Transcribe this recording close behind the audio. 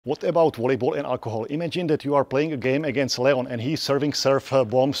What about volleyball and alcohol? Imagine that you are playing a game against Leon and he's serving serve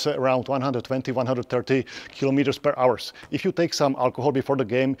bombs around 120, 130 kilometers per hour. If you take some alcohol before the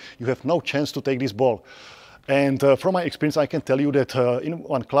game, you have no chance to take this ball. And from my experience, I can tell you that in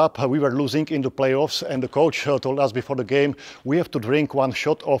one club, we were losing in the playoffs and the coach told us before the game, we have to drink one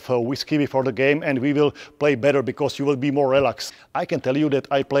shot of whiskey before the game and we will play better because you will be more relaxed. I can tell you that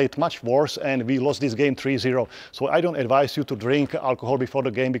I played much worse and we lost this game 3-0. So I don't advise you to drink alcohol before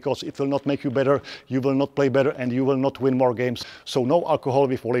the game because it will not make you better, you will not play better and you will not win more games. So no alcohol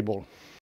with volleyball.